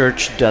that the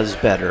church does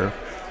better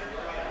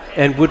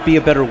and would be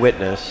a better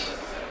witness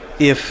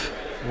if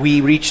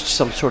we reached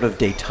some sort of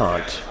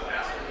détente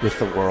with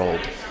the world.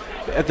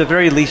 at the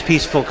very least,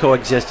 peaceful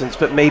coexistence,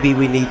 but maybe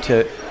we need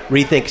to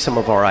rethink some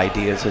of our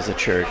ideas as a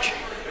church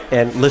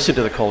and listen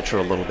to the culture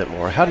a little bit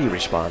more. How do you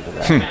respond to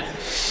that?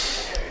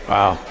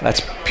 Wow,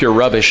 that's pure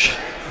rubbish.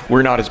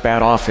 We're not as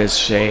bad off as,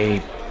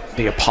 say,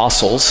 the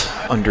apostles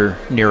under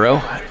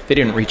Nero. They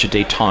didn't reach a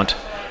détente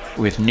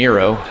with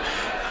Nero.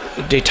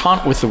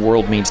 Détente with the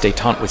world means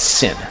détente with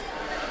sin,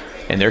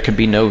 and there can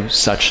be no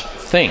such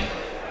thing.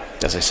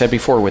 As I said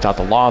before, without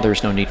the law,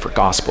 there's no need for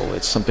gospel.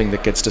 It's something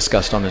that gets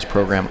discussed on this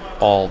program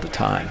all the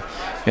time.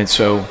 And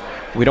so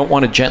we don't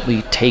want to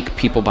gently take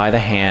people by the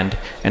hand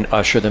and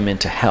usher them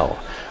into hell.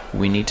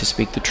 We need to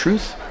speak the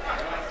truth.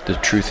 The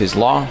truth is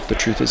law. The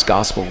truth is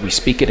gospel. We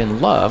speak it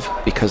in love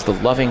because the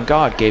loving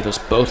God gave us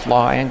both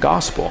law and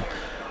gospel.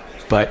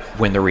 But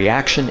when the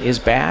reaction is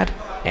bad,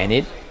 and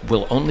it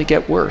will only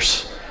get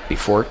worse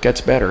before it gets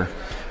better,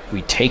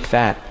 we take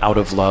that out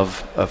of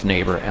love of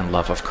neighbor and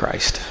love of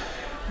Christ.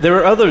 There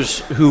are others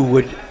who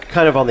would,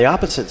 kind of on the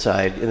opposite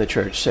side in the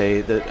church, say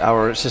that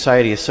our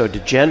society is so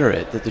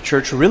degenerate that the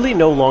church really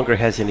no longer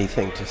has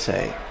anything to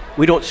say.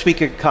 We don't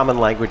speak a common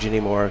language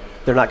anymore.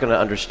 They're not going to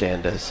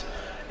understand us.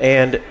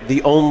 And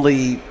the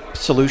only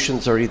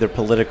solutions are either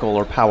political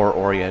or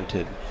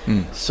power-oriented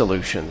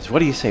solutions. What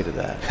do you say to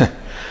that?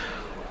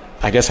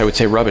 I guess I would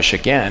say rubbish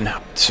again.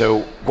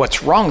 So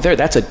what's wrong there,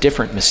 that's a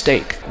different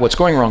mistake. What's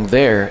going wrong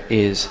there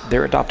is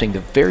they're adopting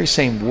the very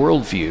same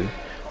worldview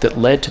that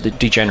led to the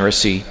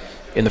degeneracy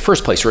in the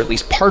first place, or at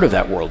least part of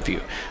that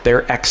worldview.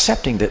 They're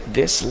accepting that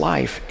this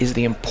life is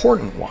the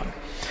important one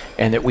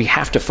and that we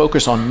have to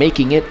focus on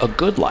making it a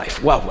good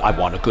life. Well, I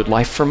want a good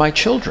life for my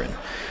children.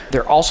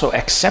 They're also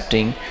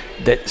accepting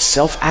that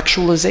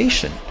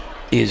self-actualization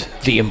is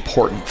the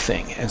important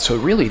thing. And so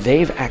really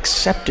they've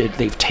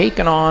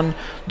taken on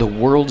the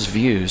world's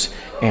views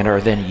and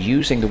are then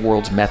using the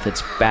world's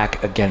methods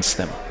back against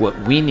them. What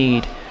we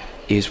need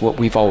is what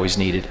we've always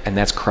needed, and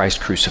that's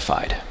Christ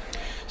crucified.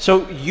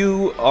 So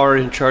you are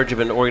in charge of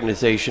an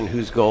organization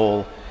whose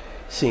goal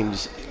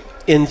seems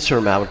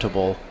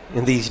insurmountable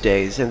in these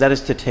days, and that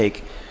is to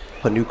take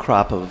a new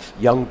crop of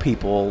young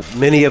people,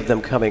 many of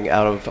them coming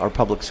out of our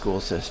public school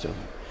system,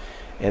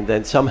 and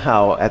then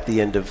somehow at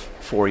the end of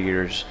 4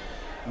 years,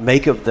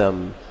 make of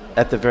them,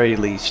 at the very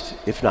least,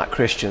 if not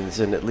Christians,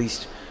 and at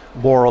least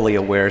morally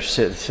aware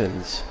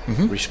citizens,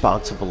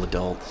 responsible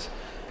adults,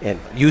 and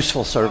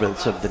useful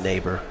servants of the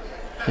neighbor.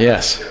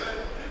 Yes.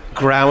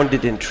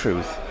 Grounded in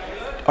truth.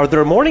 Are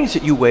there mornings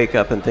that you wake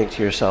up and think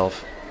to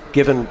yourself,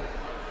 given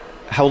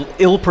how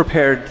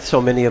ill-prepared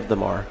so many of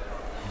them are,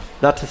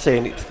 not to say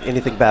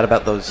anything bad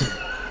about those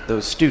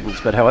students,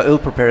 but how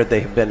ill-prepared they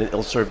have been and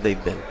ill-served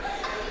they've been,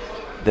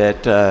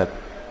 that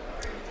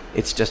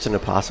it's just an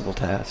impossible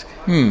task?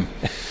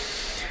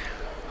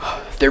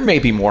 There may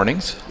be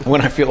mornings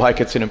when I feel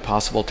like it's an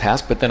impossible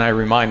task, but then I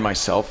remind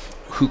myself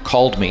who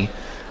called me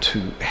to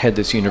head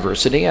this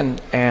university, and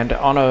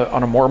on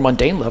a more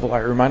mundane level, I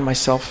remind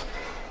myself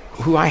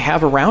who I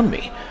have around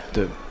me,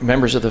 the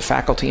members of the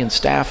faculty and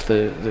staff,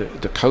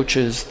 the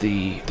coaches,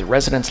 the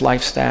residence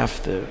life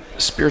staff, the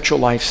spiritual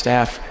life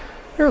staff.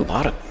 There are a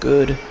lot of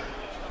good,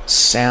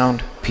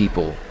 sound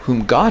people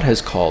whom God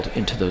has called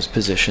into those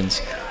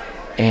positions.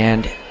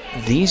 And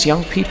these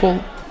young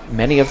people,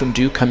 many of them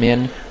do come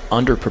in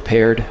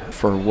underprepared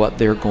for what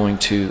they're going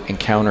to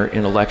encounter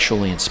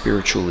intellectually and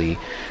spiritually,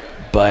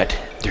 but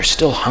they're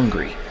still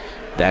hungry.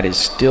 That is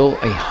still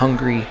a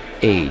hungry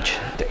age,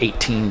 the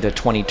 18 to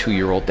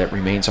 22-year-old that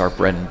remains our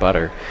bread and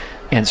butter.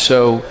 And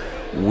so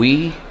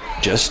we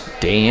just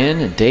day in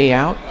and day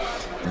out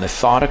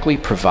methodically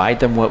provide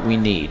them what we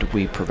need.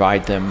 We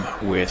provide them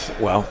with,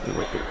 well,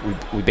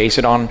 we base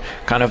it on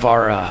kind of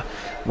our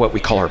what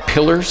we call our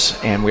pillars,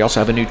 and we also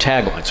have a new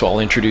tagline, so I'll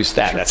introduce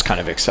that. That's kind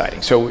of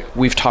exciting. So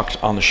we've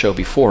talked on the show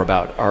before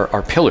about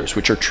our pillars,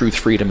 which are truth,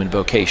 freedom, and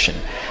vocation.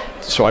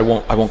 So I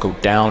won't go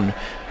down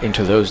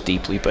into those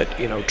deeply, but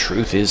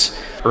truth is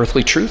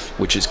earthly truth,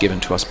 which is given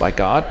to us by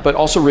God, but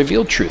also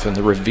revealed truth, and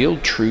the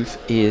revealed truth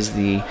is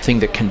the thing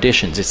that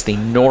conditions. It's the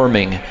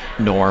norming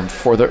norm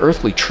for the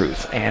earthly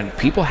truth, and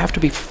people have to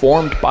be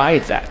formed by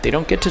that. They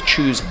don't get to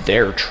choose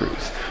their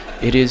truth.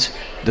 It is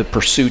the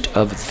pursuit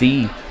of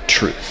the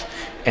truth.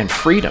 And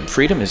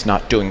freedom is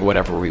not doing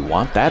whatever we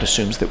want. That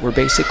assumes that we're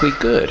basically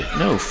good.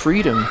 No,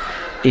 freedom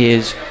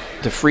is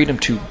the freedom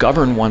to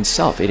govern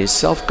oneself. It is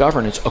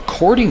self-governance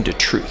according to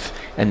truth.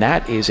 And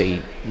that is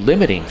a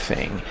limiting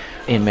thing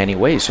in many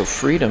ways. So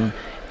freedom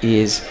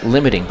is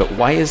limiting. But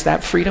why is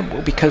that freedom?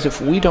 Well, because if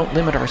we don't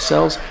limit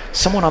ourselves,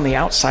 someone on the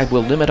outside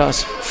will limit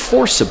us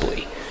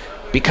forcibly,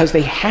 because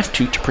they have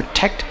to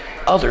protect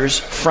others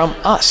from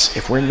us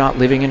if we're not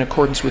living in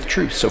accordance with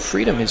truth. So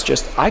freedom is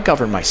just, I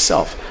govern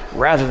myself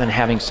rather than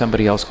having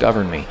somebody else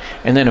govern me.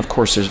 And then, of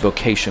course, there's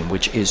vocation,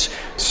 which is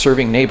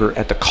serving neighbor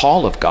at the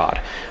call of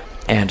God.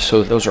 And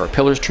so those are our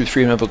pillars, truth,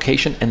 freedom, and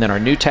vocation. And then our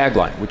new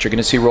tagline, which you're going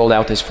to see rolled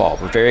out this fall.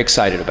 We're very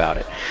excited about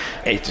it.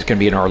 It's going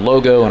to be in our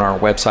logo and our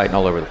website and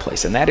all over the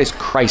place. And that is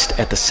Christ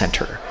at the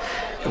center.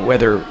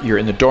 whether you're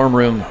in the dorm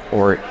room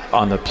or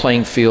on the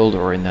playing field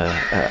or in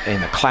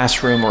the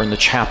classroom or in the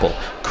chapel,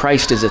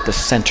 Christ is at the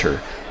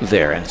center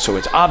there. And so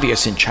it's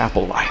obvious in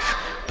chapel life,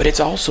 but it's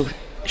also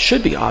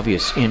should be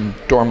obvious in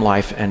dorm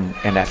life and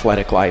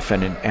athletic life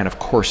and of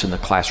course in the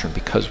classroom,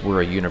 because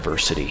we're a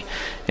university.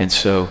 And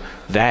so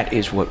that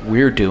is what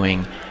we're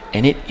doing,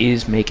 and it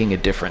is making a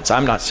difference.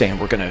 I'm not saying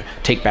we're going to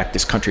take back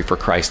this country for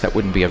Christ. That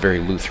wouldn't be a very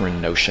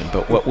Lutheran notion.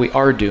 But what we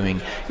are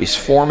doing is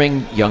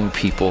forming young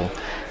people,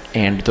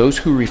 and those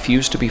who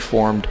refuse to be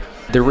formed,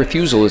 their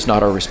refusal is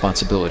not our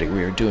responsibility.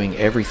 We are doing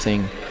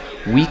everything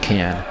we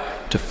can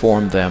to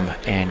form them,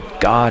 and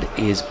God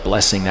is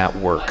blessing that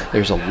work.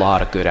 There's a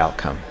lot of good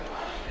outcome.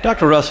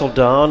 Dr. Russell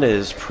Don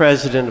is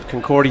president of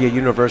Concordia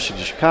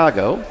University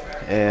Chicago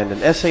and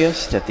an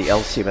essayist at the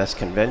LCMS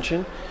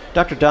convention.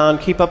 Dr. Don,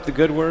 keep up the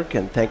good work,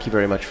 and thank you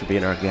very much for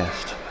being our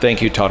guest.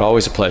 Thank you, Todd.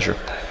 Always a pleasure.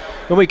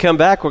 When we come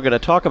back, we're going to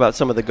talk about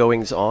some of the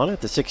goings-on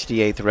at the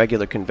 68th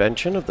Regular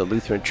Convention of the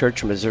Lutheran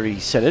Church Missouri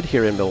Synod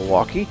here in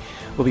Milwaukee.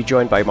 We'll be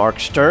joined by Mark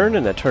Stern,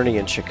 an attorney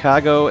in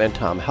Chicago, and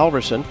Tom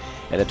Halverson,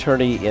 an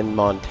attorney in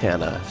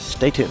Montana.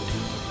 Stay tuned.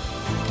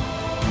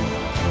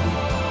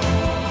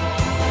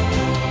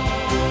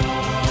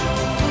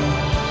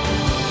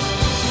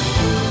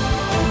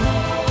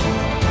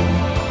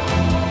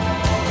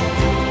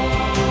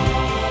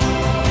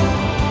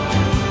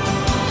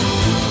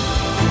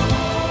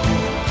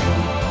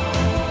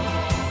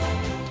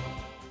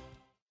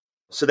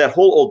 So that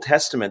whole Old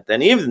Testament,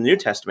 then even the New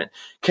Testament,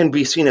 can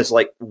be seen as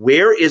like,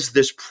 where is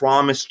this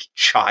promised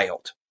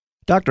child?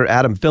 Dr.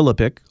 Adam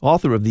Philippic,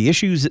 author of the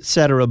Issues,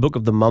 Etc. Book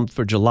of the Month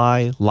for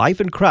July,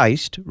 Life in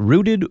Christ,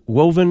 Rooted,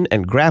 Woven,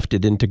 and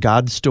Grafted into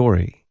God's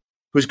Story.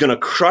 Who's going to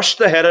crush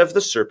the head of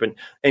the serpent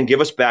and give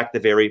us back the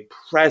very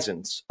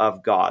presence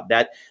of God,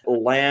 that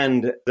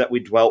land that we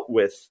dwelt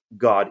with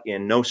God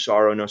in, no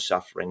sorrow, no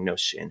suffering, no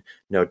sin,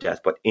 no death,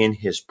 but in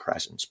his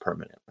presence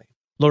permanently.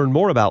 Learn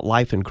more about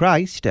Life in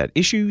Christ at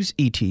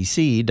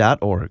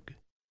issuesetc.org.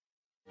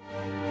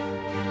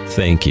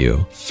 Thank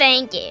you.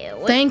 Thank you.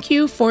 Thank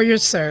you for your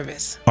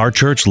service. Our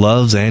church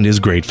loves and is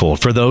grateful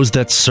for those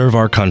that serve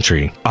our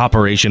country.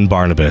 Operation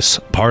Barnabas,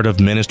 part of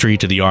Ministry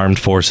to the Armed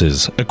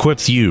Forces,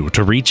 equips you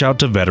to reach out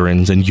to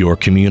veterans in your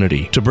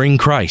community to bring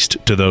Christ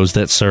to those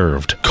that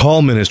served.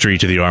 Call Ministry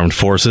to the Armed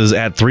Forces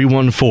at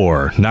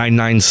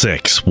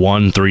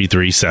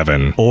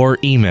 314-996-1337 or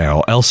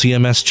email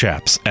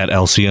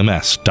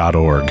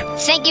lcmschaps@lcms.org.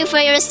 Thank you for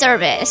your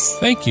service.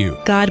 Thank you.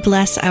 God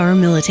bless our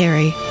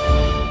military.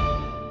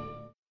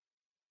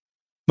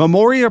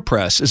 Memoria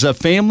Press is a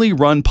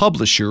family-run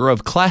publisher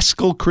of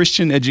classical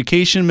Christian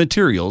education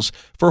materials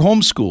for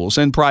homeschools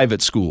and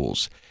private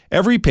schools.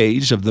 Every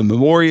page of the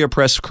Memoria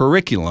Press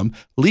curriculum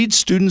leads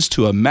students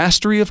to a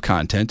mastery of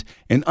content,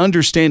 an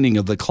understanding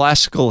of the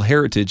classical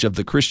heritage of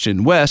the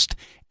Christian West,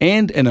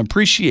 and an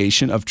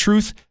appreciation of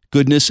truth,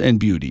 goodness, and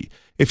beauty.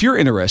 If you're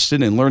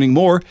interested in learning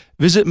more,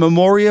 visit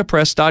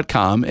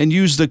memoriapress.com and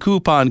use the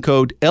coupon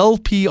code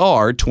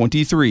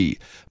LPR23.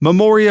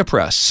 Memoria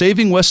Press,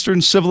 saving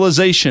Western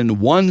civilization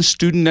one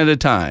student at a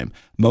time.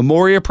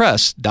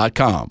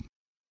 memoriapress.com.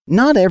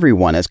 Not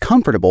everyone is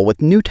comfortable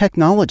with new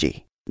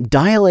technology.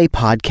 Dial A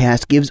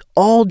Podcast gives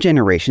all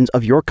generations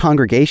of your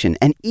congregation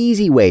an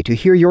easy way to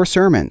hear your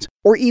sermons,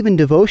 or even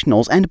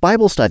devotionals and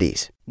Bible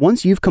studies.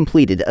 Once you've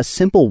completed a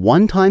simple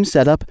one-time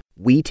setup,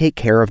 we take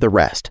care of the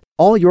rest.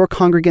 All your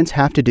congregants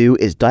have to do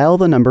is dial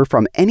the number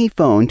from any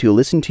phone to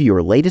listen to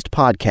your latest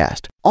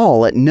podcast,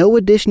 all at no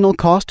additional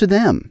cost to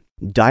them.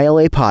 Dial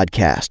A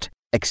Podcast.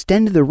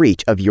 Extend the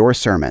reach of your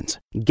sermons.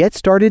 Get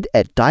started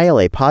at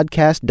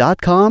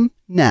dialapodcast.com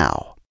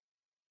now.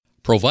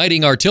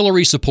 Providing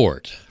artillery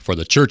support for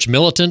the church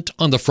militant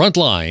on the front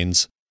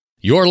lines,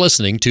 you're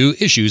listening to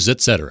Issues,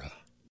 Etc.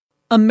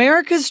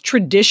 America's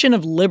tradition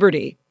of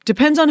liberty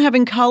depends on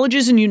having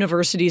colleges and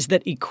universities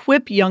that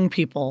equip young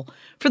people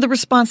for the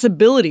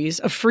responsibilities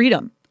of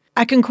freedom.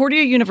 At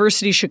Concordia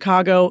University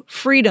Chicago,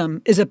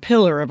 freedom is a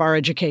pillar of our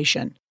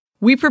education.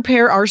 We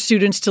prepare our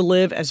students to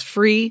live as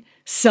free,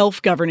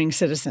 self-governing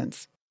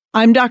citizens.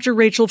 I'm Dr.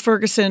 Rachel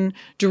Ferguson,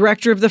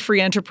 Director of the Free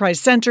Enterprise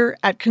Center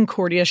at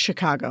Concordia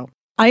Chicago.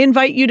 I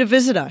invite you to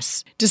visit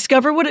us.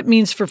 Discover what it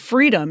means for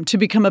freedom to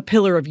become a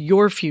pillar of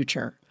your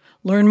future.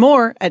 Learn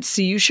more at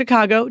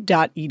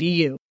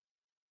cuchicago.edu.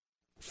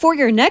 For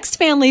your next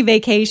family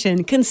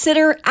vacation,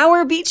 consider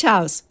Our Beach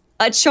House,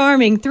 a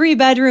charming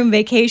 3-bedroom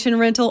vacation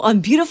rental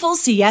on beautiful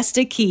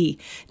Siesta Key.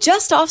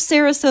 Just off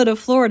Sarasota,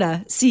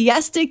 Florida,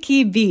 Siesta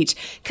Key Beach,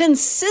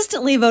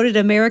 consistently voted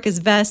America's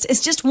best,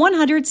 is just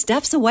 100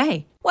 steps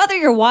away. Whether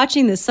you're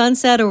watching the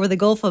sunset over the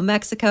Gulf of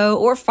Mexico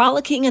or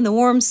frolicking in the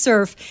warm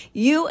surf,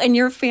 you and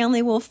your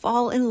family will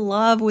fall in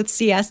love with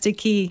Siesta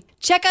Key.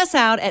 Check us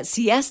out at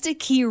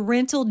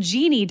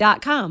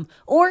siestakeyrentalgenie.com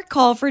or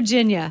call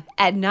Virginia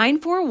at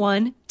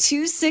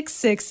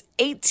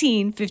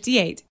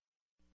 941-266-1858.